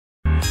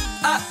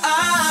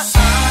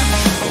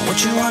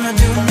What you wanna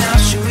do now?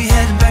 Should we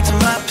head back to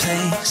my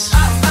place?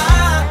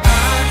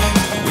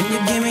 When you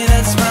give me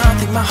that smile, I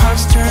think my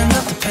heart's turning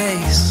up the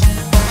pace.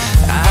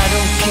 I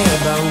don't care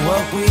about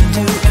what we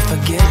do if I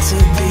get to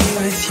be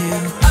with you.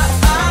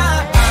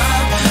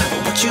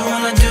 What you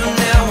wanna do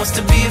now? What's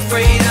to be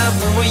afraid of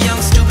when we're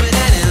young, stupid,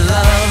 and in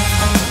love?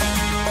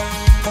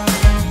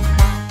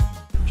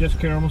 Just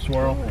caramel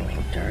swirl.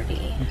 Oh, dirty.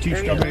 And 2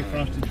 strawberry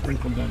frosted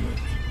sprinkled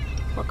donuts.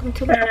 Welcome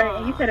to the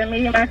vlog. You said a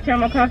medium iced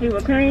caramel coffee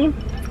with cream?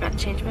 Forgot to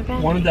change my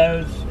battery. One of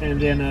those, and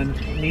then a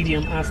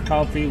medium iced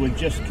coffee with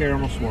just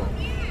caramel swirl.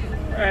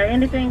 Alright,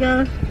 anything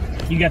else?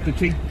 You got the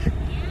tea?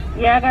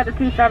 Yeah, I got the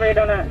 2 strawberry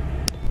donuts.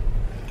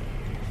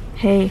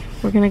 Hey,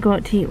 we're gonna go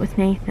out to eat with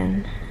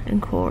Nathan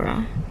and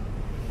Cora.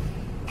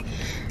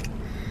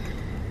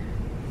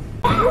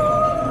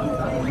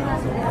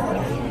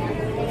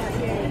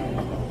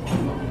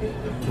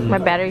 My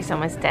battery's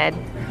almost dead.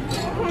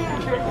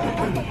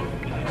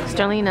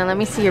 Sterling, now let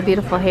me see your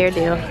beautiful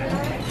hairdo.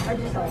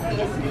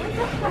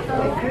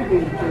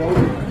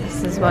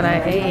 This is what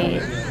I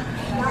ate.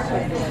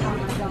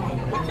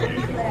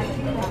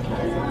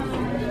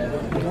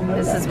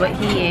 This is what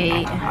he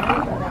ate.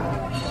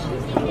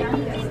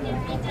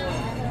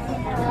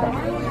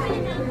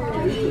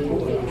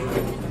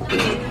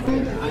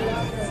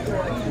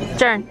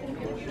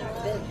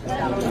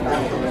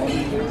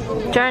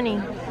 Journey.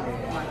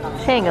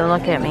 She ain't gonna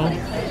look at me.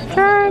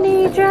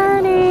 Journey.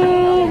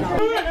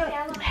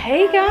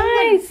 Hey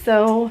guys,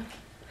 so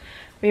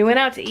we went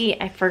out to eat.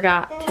 I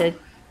forgot to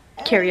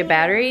carry a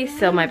battery,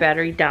 so my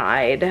battery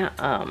died.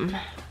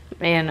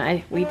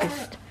 And we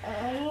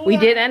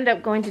did end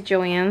up going to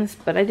Joann's,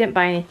 but I didn't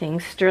buy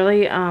anything.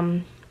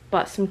 Sterling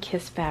bought some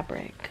Kiss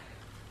fabric.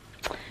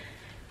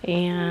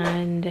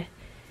 And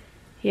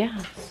yeah,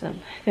 so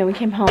then we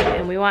came home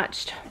and we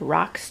watched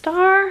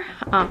Rockstar.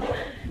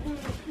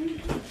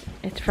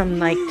 It's from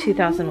like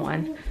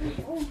 2001.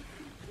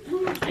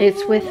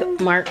 It's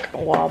with Mark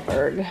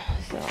Wahlberg.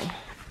 So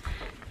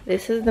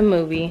this is the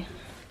movie.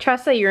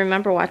 Tressa, you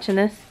remember watching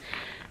this?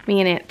 Me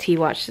and Aunt T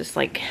watched this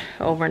like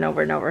over and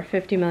over and over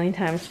 50 million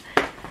times.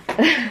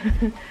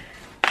 It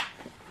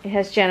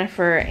has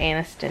Jennifer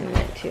Aniston in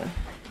it too.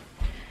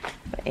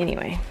 But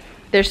anyway,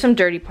 there's some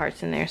dirty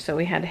parts in there, so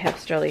we had to have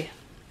Sterling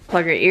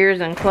plug her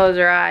ears and close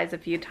her eyes a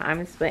few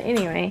times. But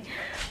anyway,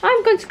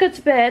 I'm going to go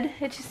to bed.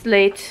 It's just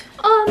late.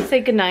 Say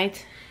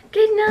goodnight.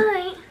 Good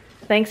night.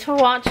 Thanks for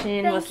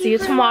watching. We'll see you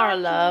tomorrow,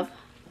 love.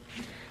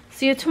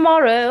 See you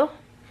tomorrow.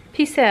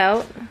 Peace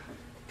out.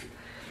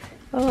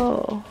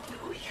 Oh.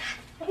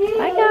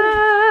 Bye,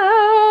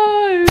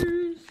 guys.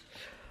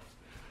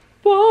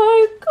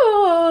 Bye,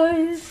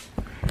 guys.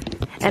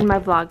 And my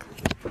vlog.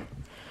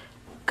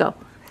 Go.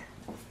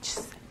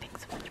 Just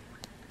thanks so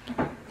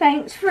much.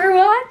 Thanks for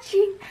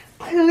watching.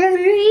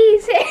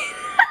 Please.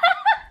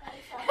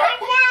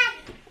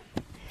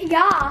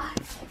 Yeah.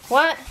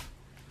 What?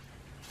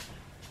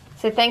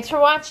 Say thanks for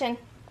watching.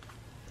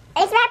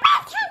 It's my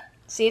birthday.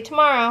 See you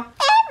tomorrow.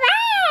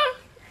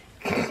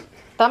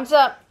 Thumbs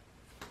up.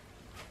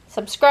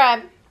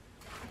 Subscribe.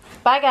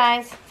 Bye,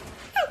 guys.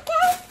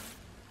 Okay.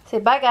 Say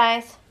bye,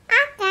 guys.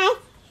 Okay.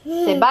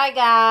 Say bye,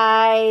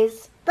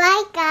 guys.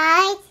 Bye,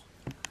 guys.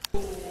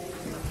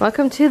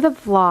 Welcome to the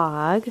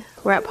vlog.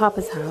 We're at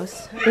Papa's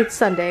house. It's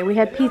Sunday. We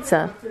had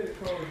pizza.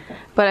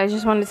 But I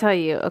just wanted to tell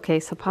you, okay,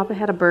 so Papa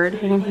had a bird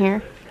hanging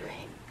here.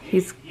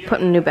 He's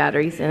putting new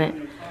batteries in it.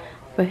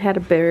 But had a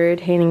bird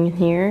hanging in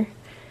here.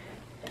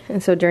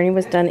 And so Journey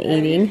was done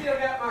eating.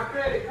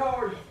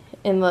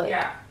 And look,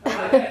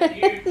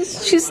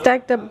 she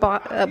stacked up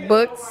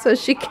books so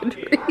she could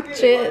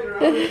reach it.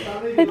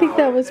 I think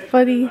that was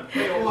funny.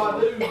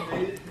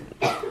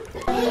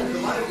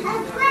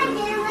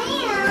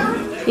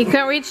 You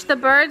couldn't reach the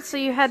bird, so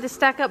you had to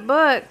stack up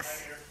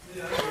books.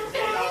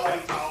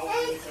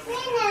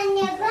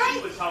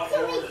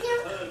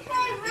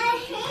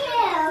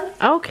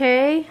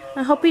 Okay,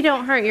 I hope you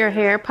don't hurt your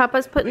hair.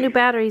 Papa's putting new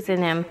batteries in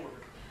him.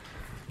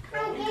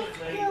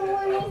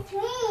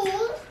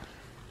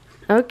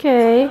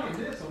 Okay.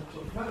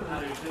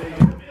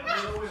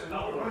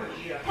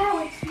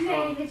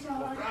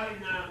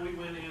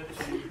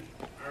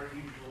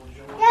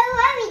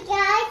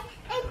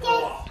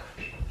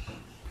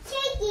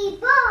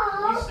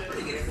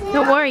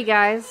 Don't worry,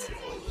 guys.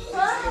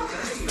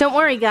 Don't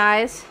worry,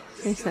 guys.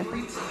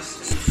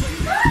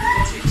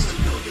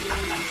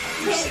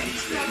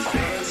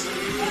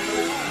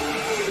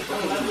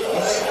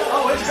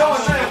 Oh, it's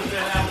going down.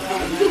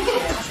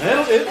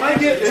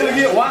 It'll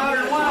get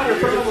wider and wider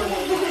probably.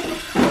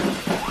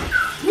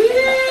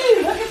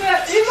 Look at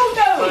that eagle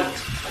go.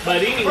 But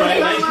anyway,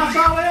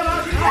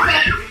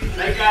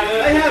 they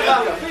had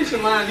like a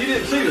fishing line. You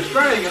didn't see the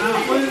string, and I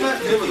was putting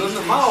that. It was in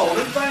the mall.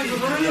 Them things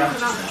was around,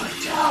 and I was like,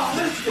 oh,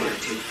 this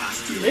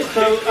is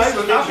so. I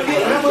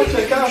forget how much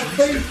they cost a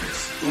piece.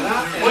 And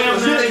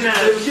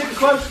it was getting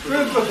close to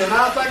Christmas, and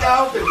I think I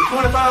hope it was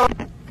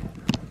 25.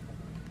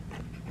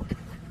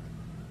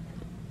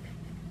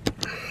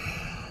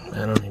 I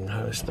don't even know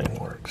how this thing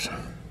works.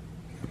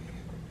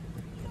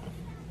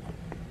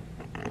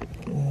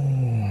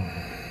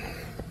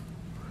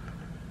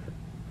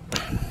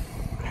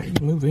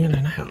 Move in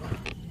and out.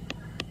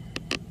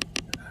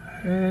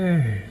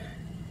 Hey.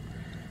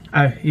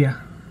 Oh, yeah.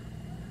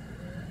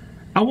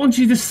 I want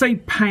you to say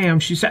Pam.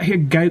 She's out here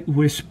goat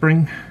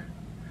whispering.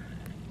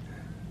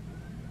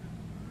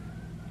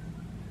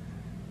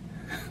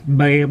 And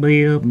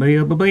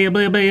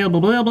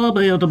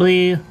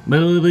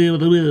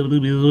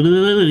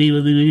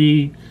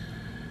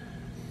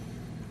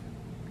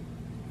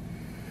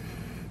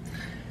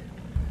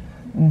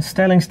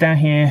Sterling's down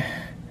here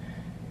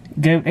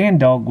goat and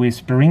dog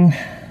whispering.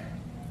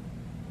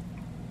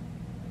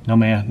 No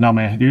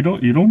man, you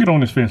don't get on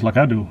this fence like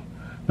I do.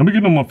 Don't be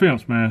getting on my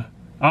fence, man.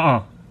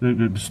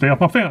 Stay off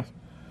my fence.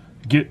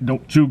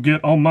 Don't you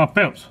get on my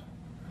fence.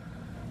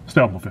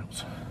 Stay off my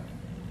fence.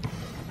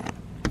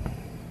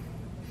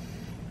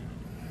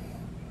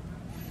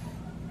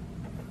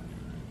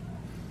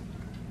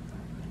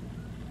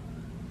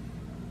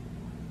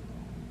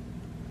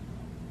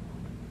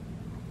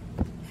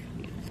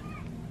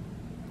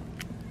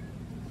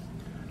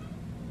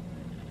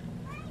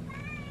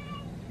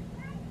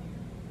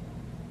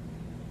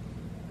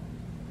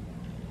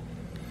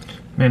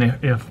 Man,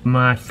 if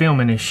my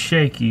filming is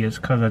shaky, it's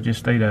because I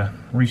just ate a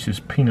Reese's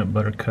peanut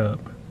butter cup.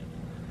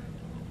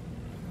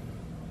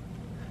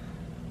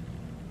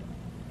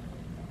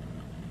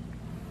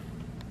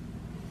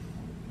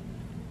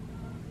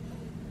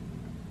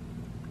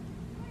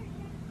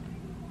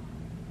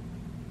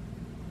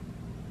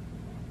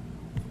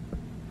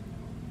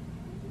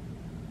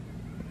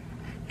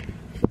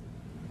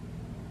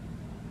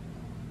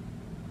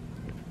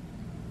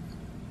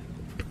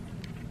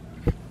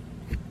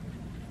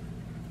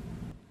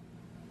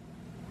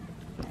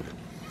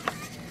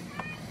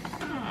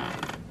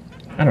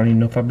 I don't even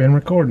know if I've been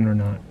recording or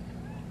not.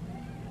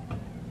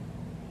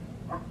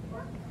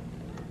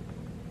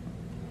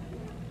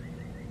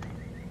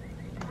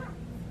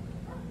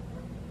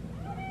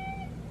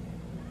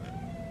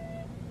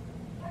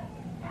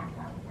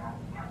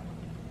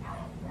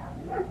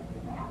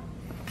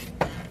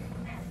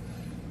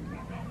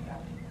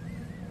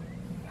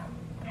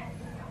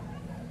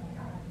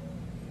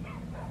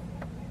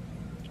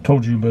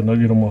 Told you better not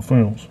get on my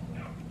films.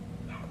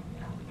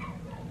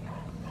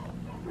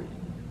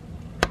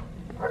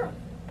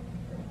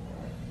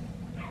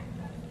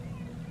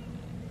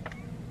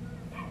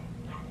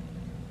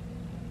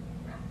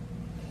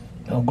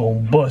 I'm gonna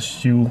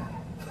bust you.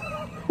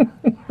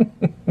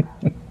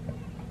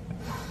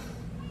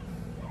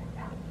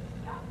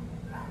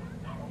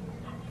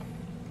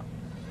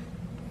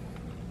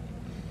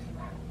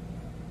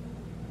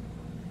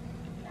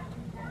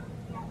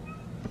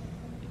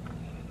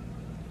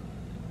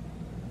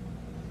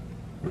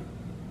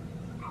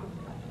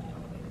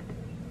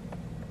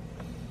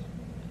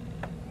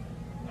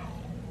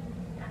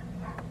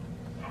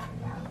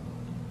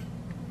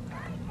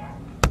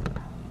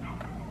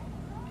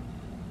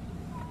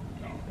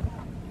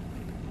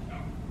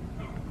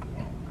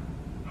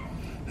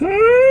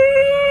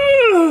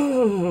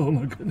 Oh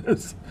my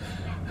goodness.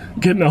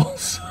 Getting all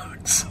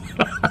sucks.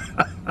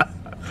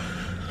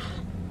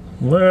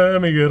 Let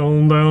me get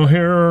on down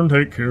here and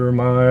take care of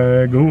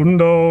my golden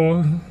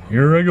dog.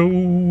 Here I go,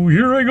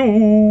 here I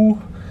go,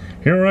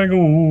 here I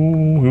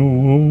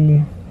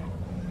go.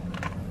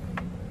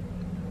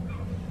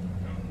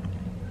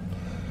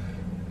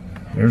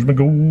 There's my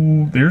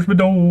gold, there's my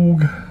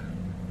dog.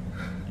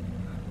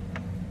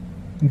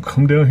 I'll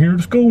come down here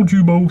to scold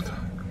you both.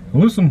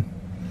 Listen.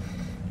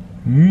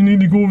 You need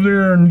to go over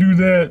there and do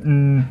that,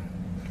 and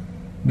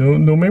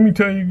don't make me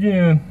tell you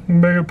again. Come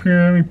back up here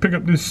and let me pick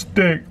up this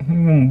stick.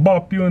 I'm gonna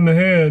bop you in the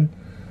head.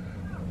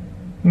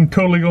 I'm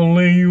totally gonna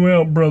lay you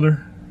out,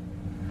 brother.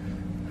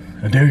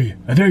 I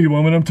dare you,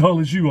 woman. I'm tall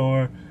as you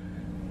are.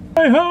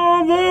 I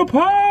have the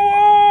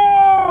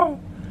power.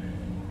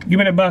 Give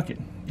me the bucket.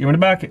 Give me the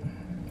bucket.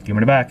 Give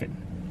me the bucket.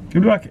 Give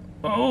me the bucket.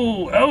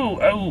 Oh!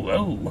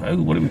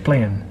 What are we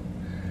playing?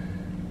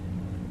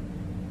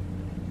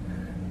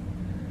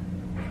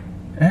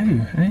 Hey.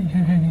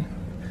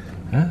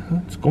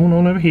 What's going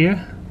on over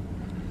here?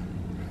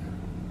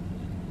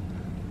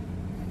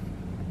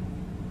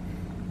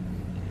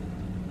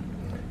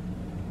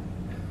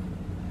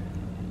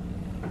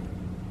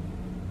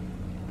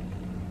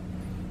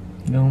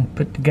 Gonna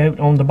put the goat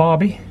on the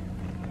bobby.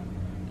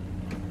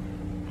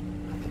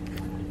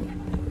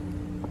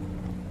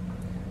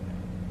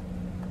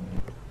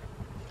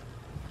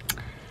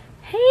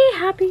 Hey,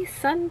 happy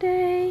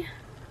Sunday.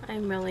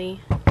 I'm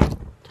really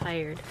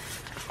tired.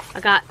 I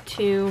got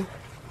too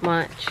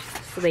much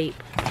sleep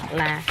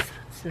last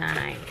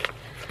night.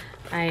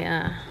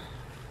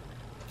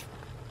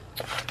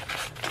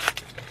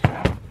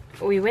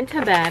 We went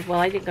to bed. Well,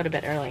 I didn't go to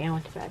bed early. I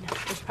went to bed.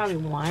 It was probably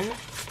 1,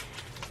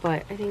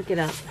 but I didn't get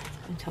up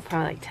until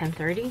probably like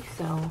 10:30.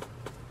 So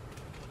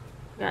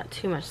I got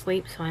too much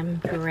sleep. So I'm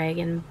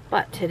dragging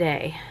butt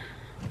today.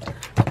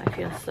 I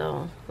feel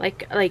so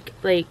like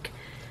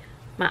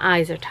my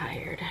eyes are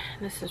tired.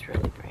 This is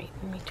really bright.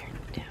 Let me turn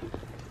it down.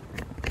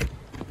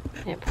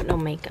 I didn't put no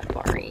makeup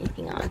or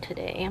anything on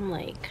today. I'm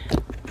like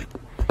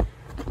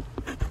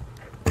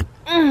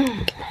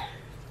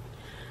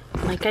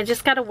like, I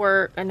just gotta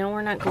work. I know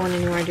we're not going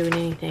anywhere doing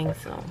anything,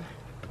 so.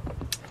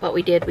 But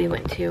we did. We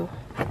went to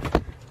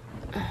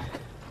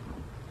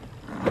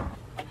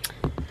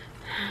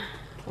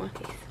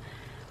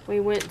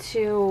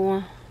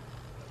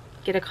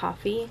get a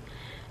coffee,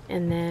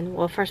 and then,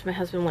 well, first my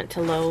husband went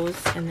to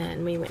Lowe's, and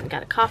then we went and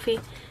got a coffee,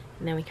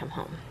 and then we come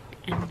home.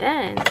 And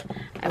then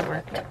I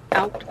worked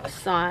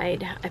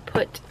outside. I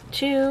put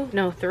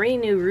 3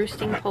 new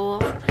roosting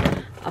poles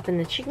up in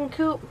the chicken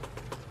coop,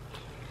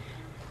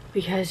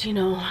 because, you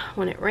know,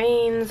 when it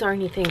rains or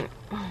anything,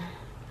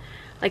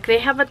 like, they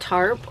have a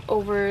tarp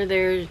over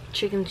their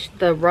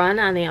the run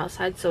on the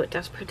outside, so it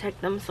does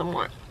protect them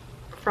somewhat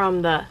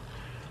from the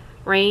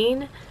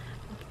rain.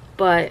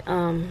 But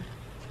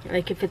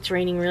like, if it's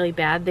raining really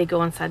bad, they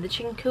go inside the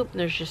chicken coop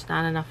and there's just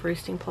not enough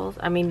roosting poles.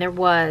 I mean, there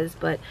was,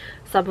 but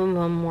some of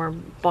them were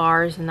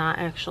bars and not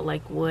actual,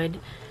 like, wood.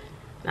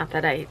 Not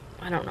that I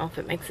don't know if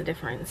it makes a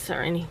difference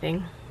or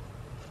anything.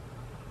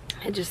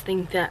 I just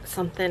think that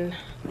something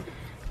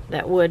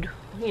that would,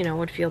 you know,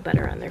 would feel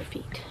better on their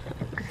feet.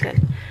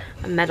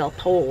 A metal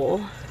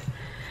pole.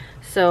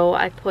 So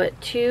I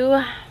put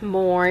 2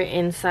 more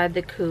inside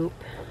the coop,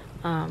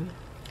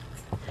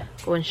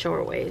 going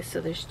short ways. So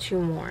there's 2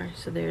 more.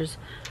 So there's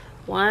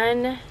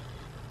 1,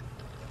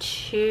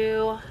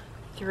 2,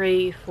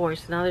 3, 4.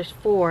 So now there's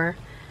 4,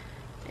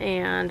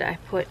 and I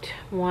put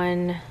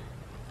 1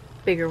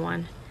 bigger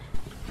one.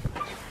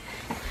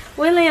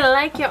 Willie, I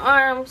like your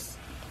arms,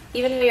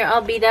 even though you're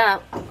all beat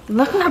up.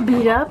 Look how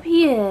beat up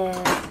he is.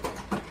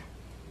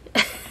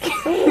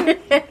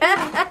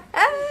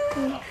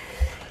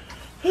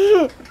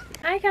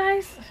 Hi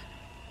guys.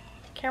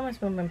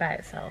 Camera's moving by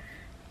itself.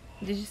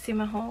 Did you see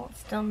my hole? It's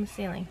still in the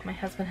ceiling. My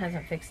husband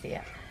hasn't fixed it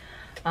yet.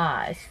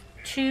 It's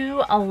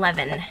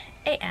 2:11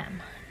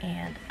 a.m.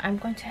 and I'm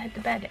going to head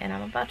to bed, and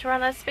I'm about to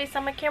run out of space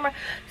on my camera.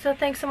 So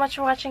thanks so much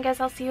for watching, guys.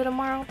 I'll see you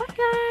tomorrow. Bye,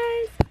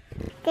 guys.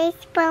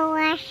 Thanks for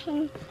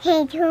watching.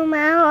 Hey,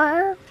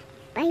 tomorrow.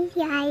 Bye,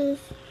 guys.